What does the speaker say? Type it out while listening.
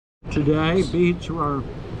Today, beads were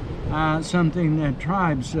something that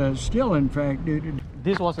tribes still in fact do today.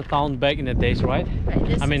 This was a town back in the days, right? Right,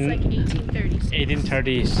 this I mean, is like 1836.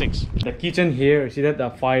 1836. The kitchen here, see that, the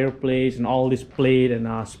fireplace and all this plate and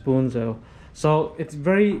spoons. So it's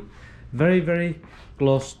very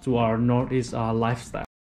close to our Northeast lifestyle.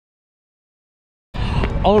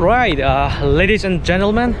 Alright, ladies and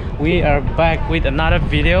gentlemen, we are back with another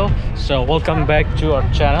video. So welcome back to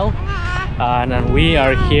our channel. And we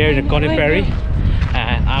are here in the Prairie,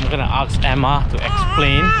 and I'm gonna ask Emma to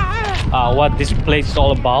explain what this place is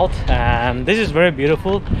all about. And this is very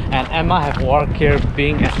beautiful, and Emma have worked here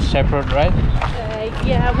being a shepherd, right?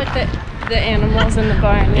 Yeah, with the animals in the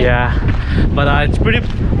barn. Yeah, but it's pretty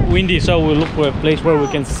windy, so we'll look for a place where we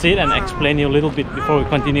can sit and explain you a little bit before we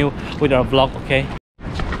continue with our vlog. Okay.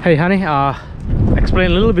 Hey honey, explain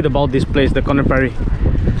a little bit about this place, the Prairie.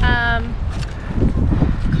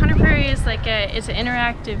 Prairie is like it's an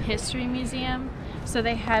interactive history museum. So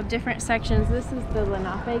they have different sections. This is the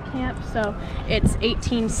Lenape camp. So it's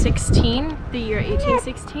 1816, the year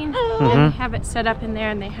 1816. And they have it set up in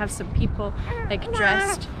there, and they have some people like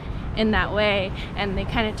dressed in that way, and they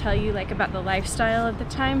kind of tell you like about the lifestyle of the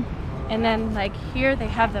time. And then like here they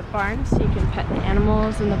have the barn, so you can pet the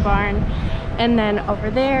animals in the barn. And then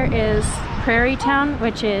over there is Prairie Town,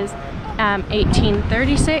 which is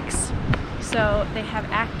 1836. So they have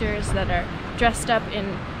actors that are dressed up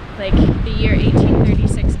in like the year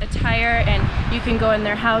 1836 attire, and you can go in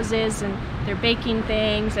their houses and they're baking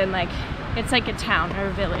things, and like it's like a town or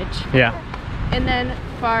a village. Yeah. And then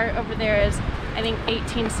far over there is, I think,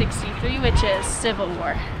 1863, which is Civil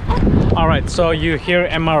War. All right, so you hear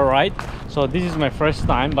Emma, right? So this is my first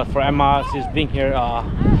time, but for Emma, she's been here a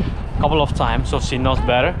couple of times, so she knows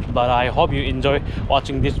better. But I hope you enjoy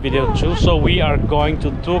watching this video too. So we are going to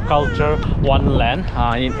Two Culture One Land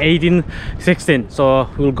in 1816. So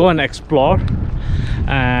we'll go and explore,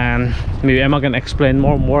 and maybe Emma can explain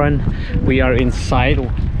more. And we are inside.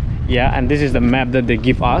 Yeah, and this is the map that they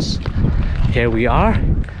give us. Here we are.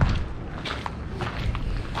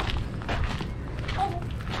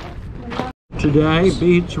 Today,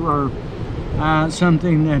 beads were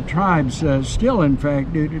something that tribes still in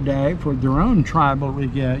fact do today for their own tribal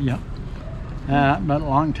regalia. But a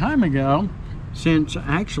long time ago, since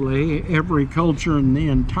actually every culture in the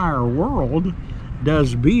entire world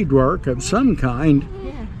does beadwork of some kind,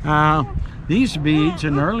 these beads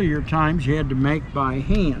in earlier times you had to make by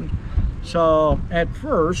hand. So at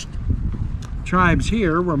first, tribes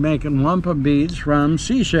here were making lump of beads from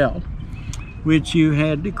seashell, which you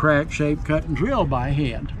had to crack, shape, cut, and drill by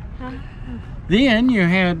hand. Then you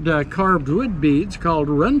had carved wood beads called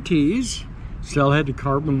runties. Still had to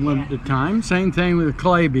carve them one at a time. Same thing with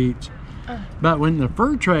clay beads. But when the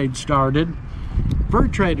fur trade started, fur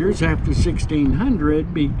traders after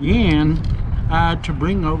 1600 began to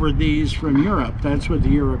bring over these from Europe. That's what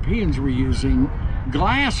the Europeans were using,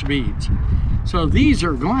 glass beads. So these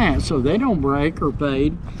are glass, so they don't break or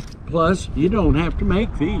fade. Plus, you don't have to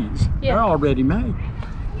make these. Yeah. They're already made.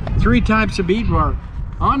 3 types of beadwork.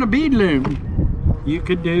 On a bead loom, you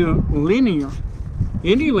could do linear,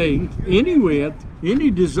 any length, any width,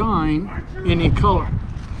 any design, any color.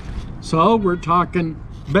 So we're talking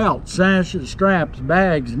belts, sashes, straps,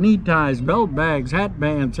 bags, knee ties, belt bags, hat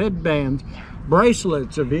bands, headbands,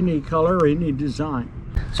 bracelets of any color, any design.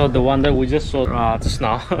 So the one that we just saw just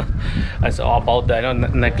now is about the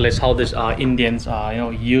necklace, how these Indians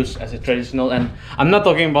use as a traditional. And I'm not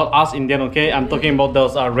talking about us Indian, okay? I'm talking about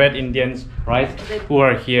those red Indians, right? Who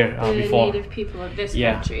are here before. The native people of this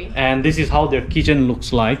country. And this is how their kitchen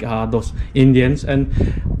looks like, those Indians. And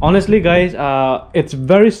honestly, guys, it's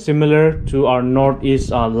very similar to our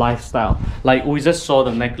Northeast lifestyle. Like we just saw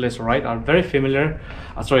the necklace, right? Very familiar.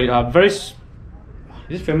 Very. Is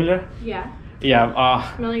it familiar? Yeah. Yeah,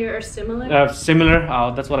 familiar or similar? Similar,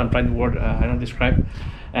 that's what I'm trying to describe.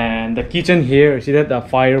 And the kitchen here, see that, the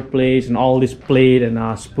fireplace and all this plate and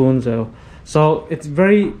spoons. So it's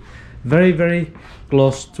very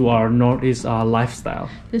close to our Northeast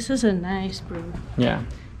lifestyle. This is a nice broom. Yeah.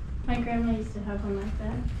 My grandma used to have one like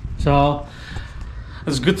that. So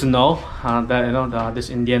it's good to know that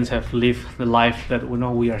these Indians have lived the life that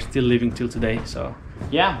we are still living till today. So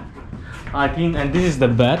yeah. I think, and this is the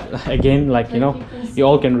bed again, like you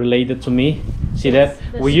all can relate it to me. See that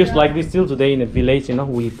we use like this still today in the village.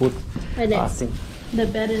 We put the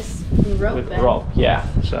bed is rope. With rope, yeah.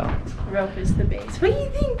 So rope is the base. What do you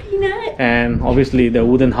think, Peanut? And obviously the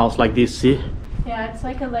wooden house like this. See? Yeah, it's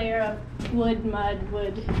like a layer of wood, mud.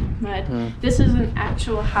 This is an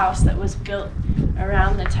actual house that was built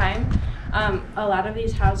around the time A lot of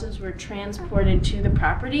these houses were transported to the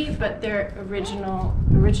property, but they're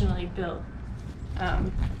originally built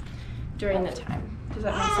during the time. Does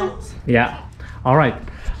that make sense? Yeah. All right.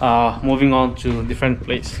 Moving on to different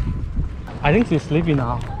place. I think she's sleeping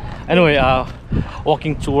now. Anyway,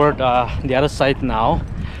 walking toward the other side now.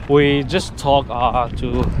 We just talked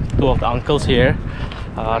to two of the uncles here.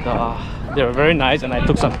 They were very nice, and I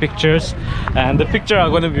took some pictures. And the picture are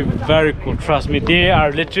going to be very cool. Trust me, they are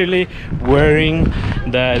literally wearing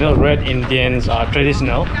the Red Indians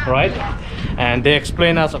traditional, right? And they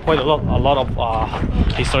explain us quite a lot of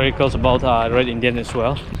historicals about Red Indian as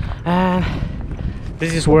well. And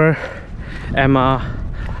this is where Emma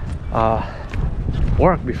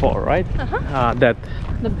worked before, right? That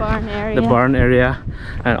the barn area. The barn area,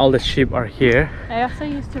 and all the sheep are here. I also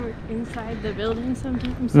used to work inside the building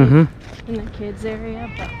sometimes, like in the kids area,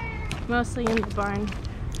 but mostly in the barn.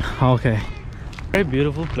 Okay, very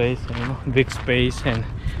beautiful place, you know, big space, and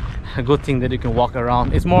a good thing that you can walk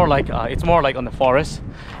around. It's more like on the forest,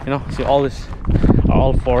 you know. See, all this are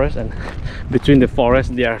all forest, and between the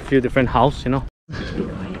forest there are a few different houses, you know. Be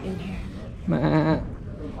quiet in here.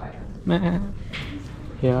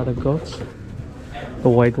 Here are the goats, the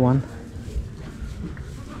white one.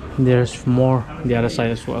 There's more on the other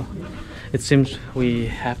side as well. It seems we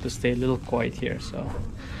have to stay a little quiet here, so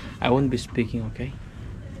I won't be speaking, okay?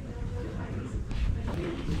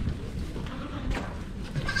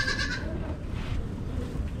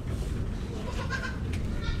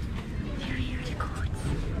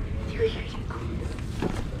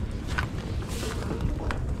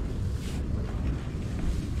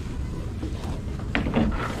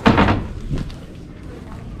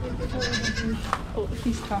 Oh,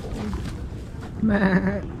 he's talking.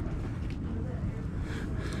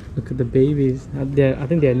 Look at the babies. I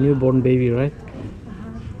think they're newborn baby, right?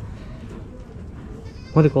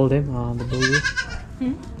 What do you call them? The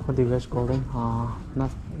baby? What do you guys call them?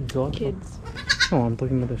 Not goat? Kids. Oh, I'm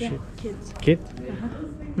talking about the sheep. Kids. Kid?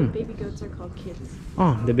 Baby goats are called kids.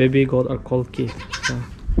 Oh, the baby goat are called kid. So,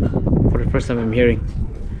 for the first time I'm hearing.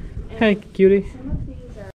 Hey, cutie.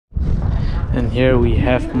 And here we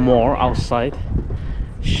have more outside.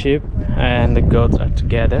 Sheep and the goats are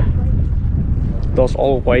together. Those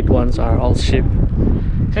all white ones are all sheep.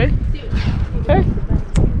 Hey, hey,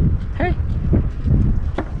 hey.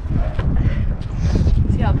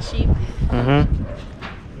 See all the sheep?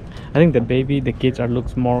 I think the kids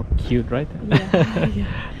looks more cute, right? Yeah.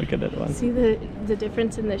 Look at that one. See the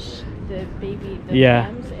difference in the baby, the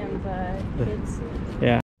lambs and the kids.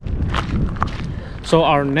 Yeah. So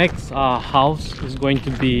our next house is going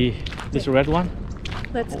to be this red one.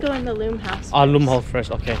 Let's go in the loom house. Loom house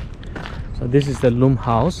first, okay. So this is the loom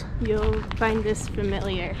house. You'll find this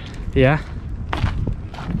familiar. Yeah.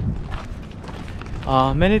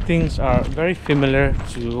 Many things are very familiar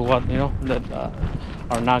to what that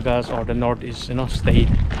our Nagas or the Northeast state,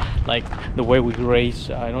 like the way we raise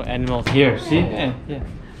animals here. See, yeah,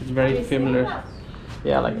 it's very familiar.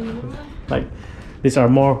 Yeah, like these are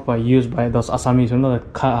more used by those Assamese, what they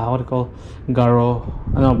call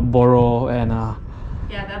Garo, Boro, and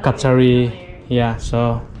Kachari. Yeah,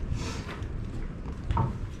 so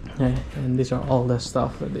yeah, and these are all the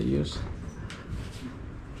stuff that they use.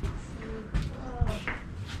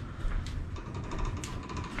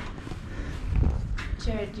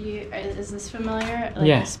 Jared, is this familiar? Like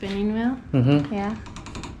Yeah. a spinning wheel? Yeah.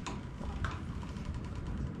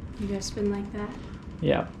 You guys spin like that?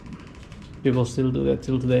 Yeah, people still do that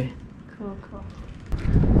till today. Cool, cool.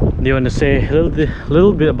 Do you want to say a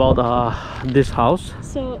little bit about this house?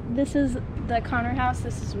 So this is the Connor house.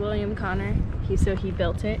 This is William Connor. He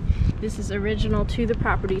built it. This is original to the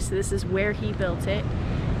property, so this is where he built it.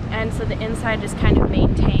 And so the inside is kind of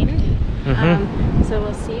maintained. So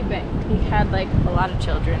we'll see, but he had like a lot of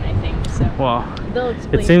children, I think. So Wow. they'll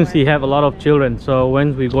explain It seems more. he have a lot of children. So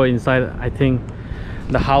when we go inside, I think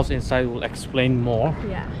the house inside will explain more.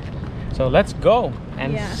 Yeah. So let's go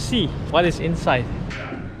and Yeah. see what is inside.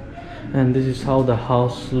 And this is how the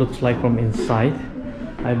house looks like from inside.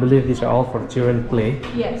 I believe these are all for children play.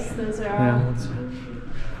 Yes, those are all. Yeah, it's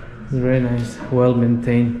very nice, well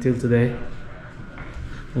maintained till today.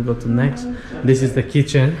 We'll go to next. This is the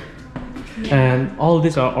kitchen, and all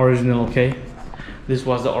these are original. Okay, this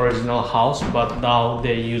was the original house, but now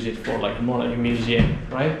they use it for more like a museum,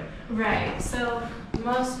 right? Right. So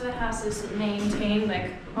most of the house is maintained,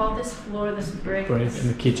 like all this floor, this brick. Right, in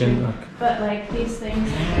the kitchen. But like these things,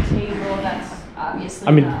 like the table, that's obviously.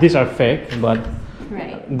 I mean, not. these are fake, but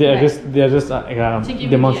Right. they're Right. just give you the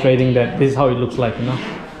demonstrating idea. that this is how it looks like, Yeah.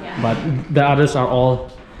 But the others are all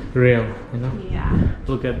real, Yeah.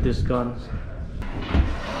 Look at these guns.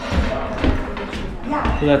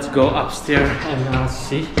 let's go upstairs and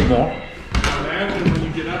see more. Imagine when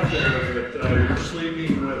you get up there that you're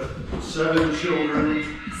sleeping with 7 children.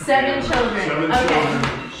 7 children. 7 okay. children,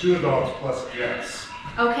 2 adults plus guests.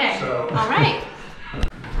 Okay. So. All right.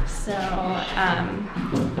 So,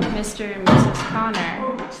 Mr. and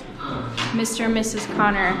Mrs.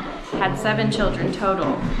 Connor had 7 children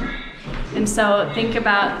total. And so think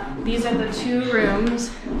about, these are the 2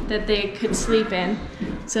 rooms that they could sleep in.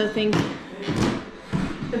 So think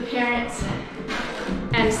the parents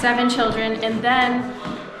and 7 children, and then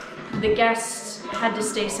the guests had to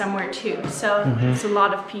stay somewhere too. So it's a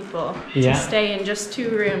lot of people to stay in just 2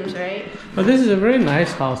 rooms, right? But this is a very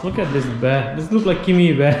nice house. Look at this bed. This looks like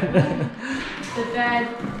Kimi bed. The bed,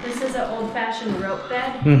 this is an old-fashioned rope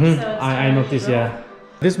bed. So I noticed, yeah.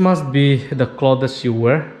 This must be the clothes you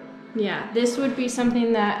wear. Yeah, this would be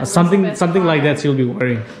something that something Elizabeth like that she'll be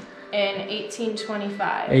wearing. In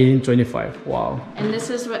 1825. 1825. Wow. And this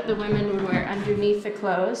is what the women would wear underneath the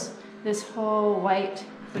clothes. This whole white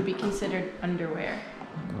would be considered underwear.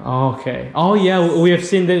 Okay. Oh yeah, we have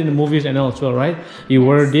seen that in the movies and as well, right? You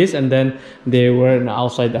wear this and then they wear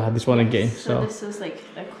outside this one again. So this is like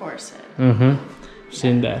the corset.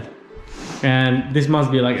 Seen that. And this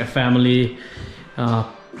must be like a family,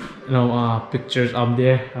 pictures up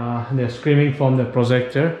there. They're screaming from the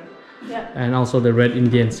projector. Yep. And also the red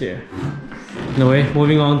Indians here. Anyway,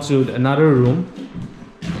 moving on to another room.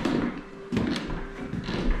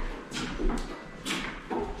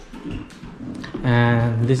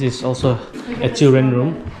 And this is also a children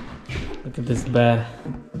room. Look at this bed.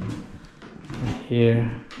 Here.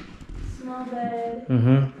 Small bed.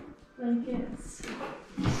 Blankets.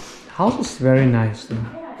 House is very nice though.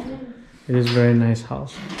 Yeah, it is very nice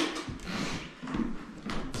house.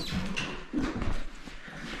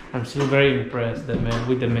 I'm still very impressed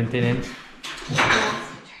with the maintenance.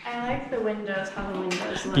 I like the windows, how the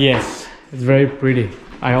windows look. Yes, it's very pretty.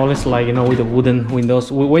 I always like, with the wooden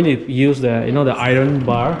windows. When you use the, the iron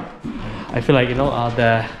bar, I feel like,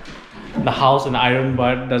 the house and the iron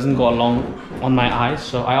bar doesn't go along on my eyes.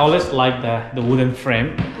 So I always like the wooden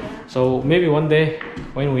frame. So maybe one day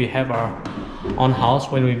when we have our own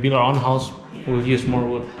house, when we build our own house, we'll use more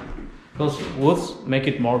wood. Because woods make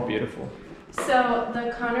it more beautiful. So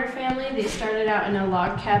the Connor family, they started out in a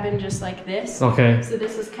log cabin just like this. Okay. So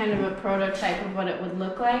this is kind of a prototype of what it would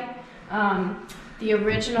look like. The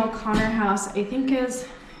original Connor house, I think, is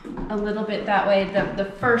a little bit that way.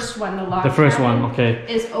 The first one, the log cabin, okay,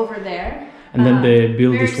 is over there. And then they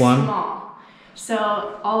built this one. Small.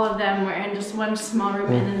 So all of them were in just one small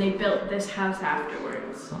room, and then they built this house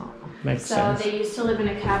afterwards. Oh, makes sense. So they used to live in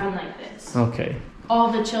a cabin like this. Okay.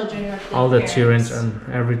 All the children with their all the parents. children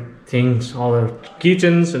and everything, all the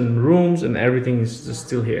kitchens and rooms and everything is just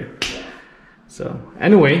still here. So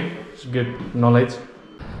anyway, it's good knowledge.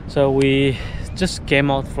 So we just came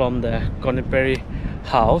out from the Prairie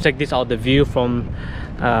house. Check this out, the view from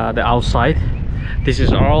the outside. This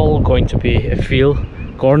is all going to be a field,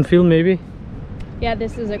 cornfield maybe. Yeah,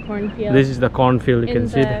 this is a cornfield. This is the cornfield. You can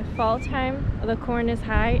see in the fall time, the corn is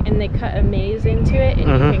high and they cut a maze into it, and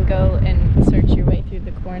you can go and search your way through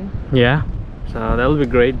the corn. Yeah, so that'll be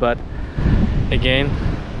great. But again,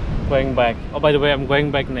 going back. Oh, by the way, I'm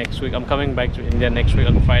going back next week. I'm coming back to India next week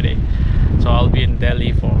on Friday. So I'll be in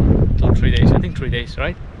Delhi for 2-3 days. I think 3 days,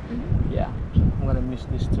 right? Yeah. I'm gonna miss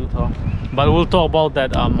this too though. But we'll talk about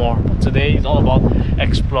that more. Today is all about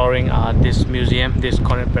exploring this museum, this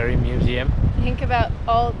Prairie Museum. Think about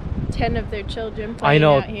all 10 of their children playing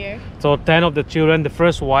out here. So 10 of the children. The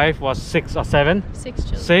first wife was 6 or 7? 6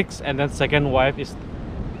 children. 6, and then second wife is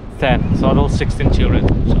 10. So total 16 children.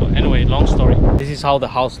 So anyway, long story. This is how the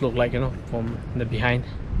house looked like, from the behind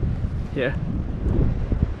here.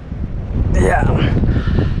 Yeah.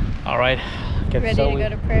 All right. Ready to go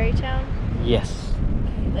to Prairie Town? Yes.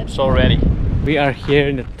 Okay, so ready. We are here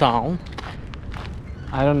in the town.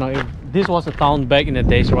 I don't know if this was a town back in the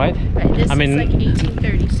days, right? Right, this is like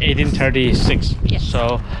 1836. 1836. Yes.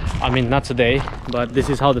 So, I mean, not today, but this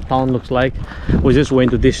is how the town looks like. We just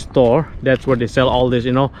went to this store. That's where they sell all this,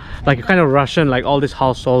 like kind of Russian, like all this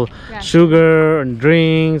household sugar and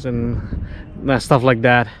drinks and stuff like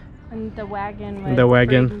that. And the wagon will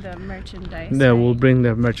bring the merchandise. They will bring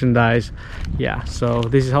the merchandise. Yeah, so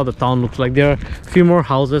this is how the town looks like. There are a few more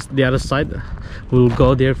houses the other side. We'll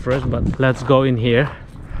go there first, but let's go in here.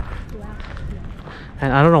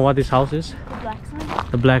 And I don't know what this house is. The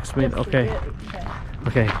blacksmith? The blacksmith, okay.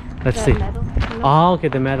 Okay, let's see. Metal. Oh, okay,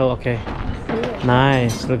 the metal, okay.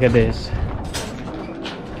 Nice, look at this.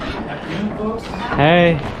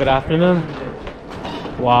 Hey, good afternoon.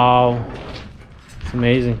 Wow, it's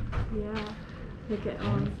amazing. Yeah. Look at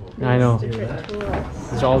all these I know. different tools.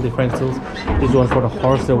 It's all different tools. This one for the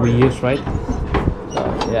horse that we use, right?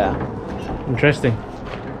 Yeah. Interesting.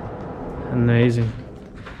 Amazing.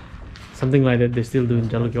 Something like that they still do in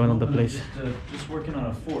Jalukya, one of the place. Just working on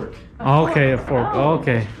a fork. Okay, a fork.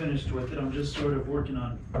 Okay. Finished with it. I'm just sort of working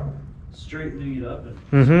on straightening it up and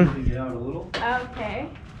Mm-hmm. smoothing it out a little. Okay.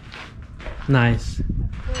 Nice.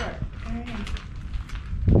 Fork. Alright.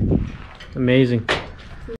 Amazing.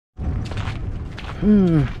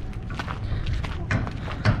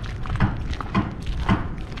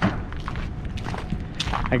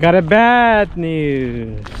 I got a bad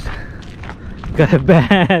news. Got a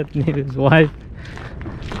bad news, wife.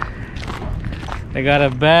 I got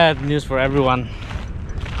a bad news for everyone.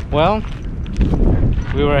 Well,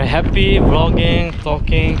 we were happy vlogging,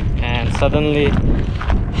 talking, and suddenly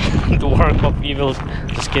the work of evil.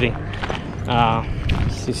 Just kidding.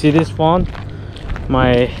 You see this phone?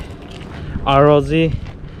 My ROZ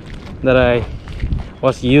that I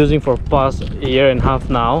was using for past year and a half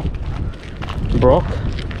now broke.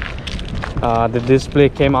 The display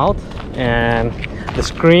came out and the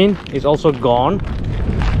screen is also gone.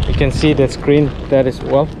 You can see the screen that is,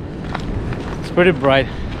 well, it's pretty bright.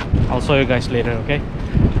 I'll show you guys later, okay?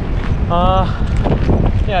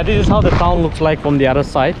 Yeah, this is how the town looks like from the other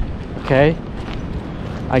side. Okay,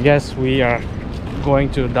 I guess we are going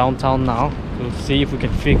to downtown now to see if we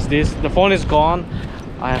can fix this. The phone is gone.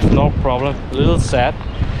 I have no problem. A little sad,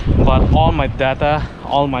 but all my data,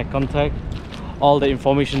 all my contact, all the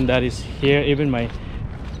information that is here, even my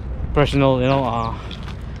personal, you know,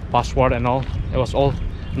 password and all, it was all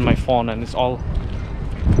in my phone and it's all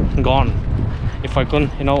gone. If I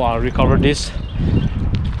couldn't, you know, recover this,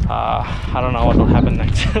 I don't know what will happen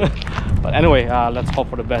next. But anyway, let's hope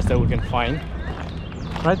for the best that we can find.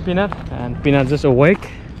 Right, Peanut? And Peanut just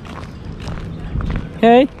awake.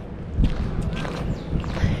 Hey,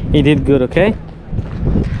 he did good. Okay,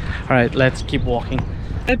 all right, let's keep walking.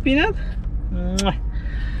 Hey, Peanut.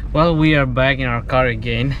 Well, we are back in our car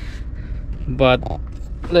again, but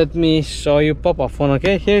let me show you Papa phone.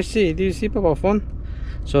 Okay, here, see, do you see Papa phone?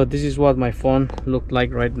 So this is what my phone looked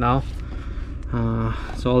like right now.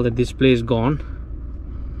 So all the display is gone.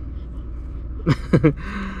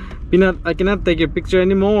 Peanut, I cannot take your picture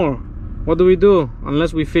anymore. What do we do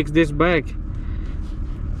unless we fix this bag?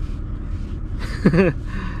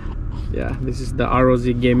 Yeah, this is the ROZ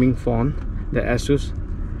gaming phone, the Asus.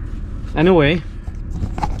 Anyway,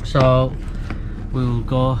 so we'll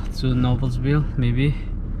go to Noblesville. Maybe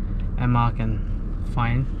Emma can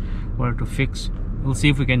find where to fix. We'll see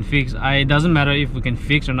if we can fix. It doesn't matter if we can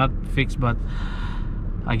fix or not fix, but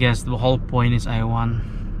I guess the whole point is I want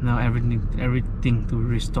now everything to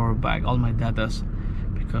restore back, all my datas,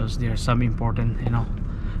 because there are some important, you know,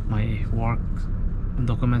 my work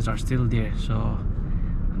documents are still there. So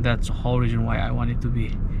that's the whole reason why I want it to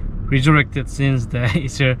be resurrected, since the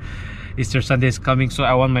Easter Sunday is coming. So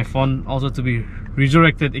I want my phone also to be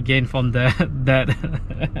resurrected again from that.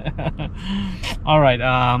 All right,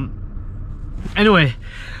 anyway,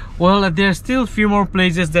 well, there's still a few more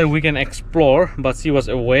places that we can explore, but she was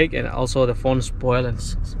awake and also the phone spoiled, and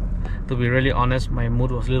to be really honest, my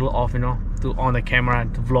mood was a little off, you know, to on the camera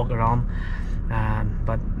and to vlog around.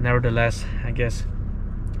 But nevertheless, I guess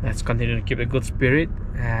let's continue to keep a good spirit,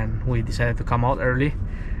 and we decided to come out early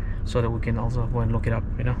so that we can also go and look it up,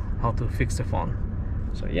 you know, how to fix the phone.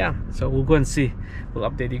 So yeah, so we'll go and see. We'll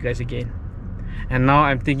update you guys again. And now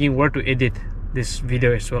I'm thinking where to edit this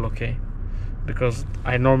video as well, okay? Because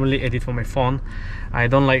I normally edit from my phone. I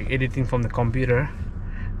don't like editing from the computer,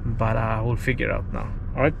 but we'll figure it out now.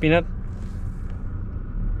 All right, Peanut.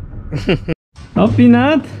 Oh,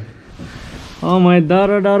 Peanut. Oh, my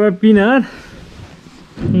daughter Peanut.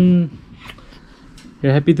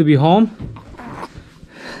 You're happy to be home?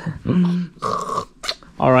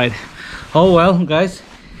 All right. Oh well, guys,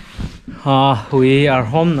 we are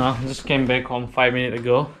home now. Just came back home 5 minutes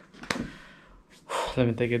ago. Let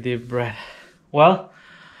me take a deep breath. Well,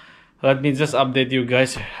 let me just update you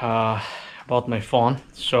guys about my phone.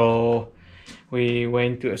 So we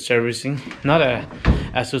went to a servicing, not a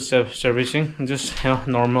Asus servicing, just, you know,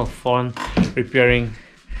 normal phone repairing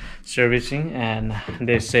servicing, and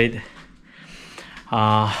they said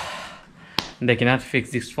they cannot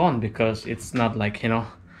fix this phone because it's not like, you know,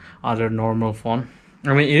 other normal phone.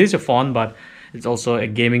 I mean, it is a phone, but it's also a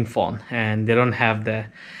gaming phone, and they don't have the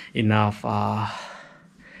enough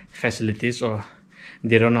facilities, or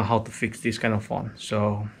they don't know how to fix this kind of phone.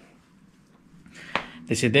 So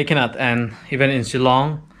they said they cannot, and even in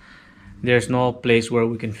Shillong there's no place where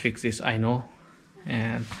we can fix this, I know.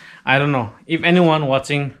 And I don't know if anyone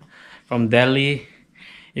watching from Delhi,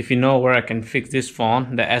 if you know where I can fix this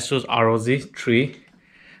phone, the Asus ROG 3,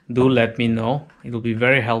 do let me know. It will be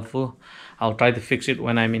very helpful. I'll try to fix it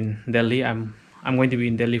when I'm in Delhi. I'm going to be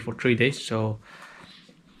in Delhi for 3 days, so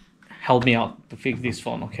help me out to fix this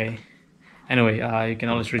phone, okay? Anyway, you can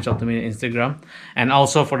always reach out to me on Instagram. And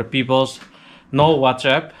also for the peoples, no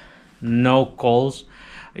WhatsApp, no calls.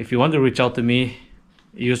 If you want to reach out to me,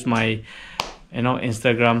 use my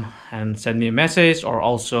Instagram and send me a message, or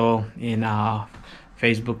also in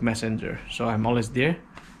Facebook Messenger. So I'm always there.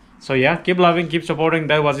 So yeah, keep loving, keep supporting.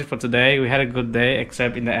 That was it for today. We had a good day,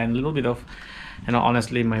 except in the end, a little bit of,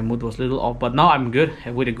 honestly, my mood was a little off, but now I'm good,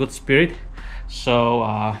 with a good spirit. So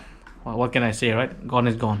well, what can I say, right? Gone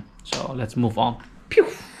is gone. So let's move on. Pew!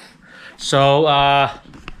 So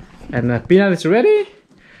and Peanut is ready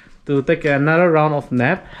to take another round of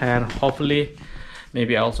nap, and hopefully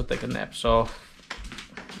maybe I also take a nap. So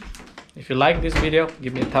if you like this video,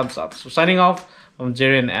 give me a thumbs up. So signing off from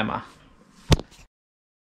Jerry and Emma.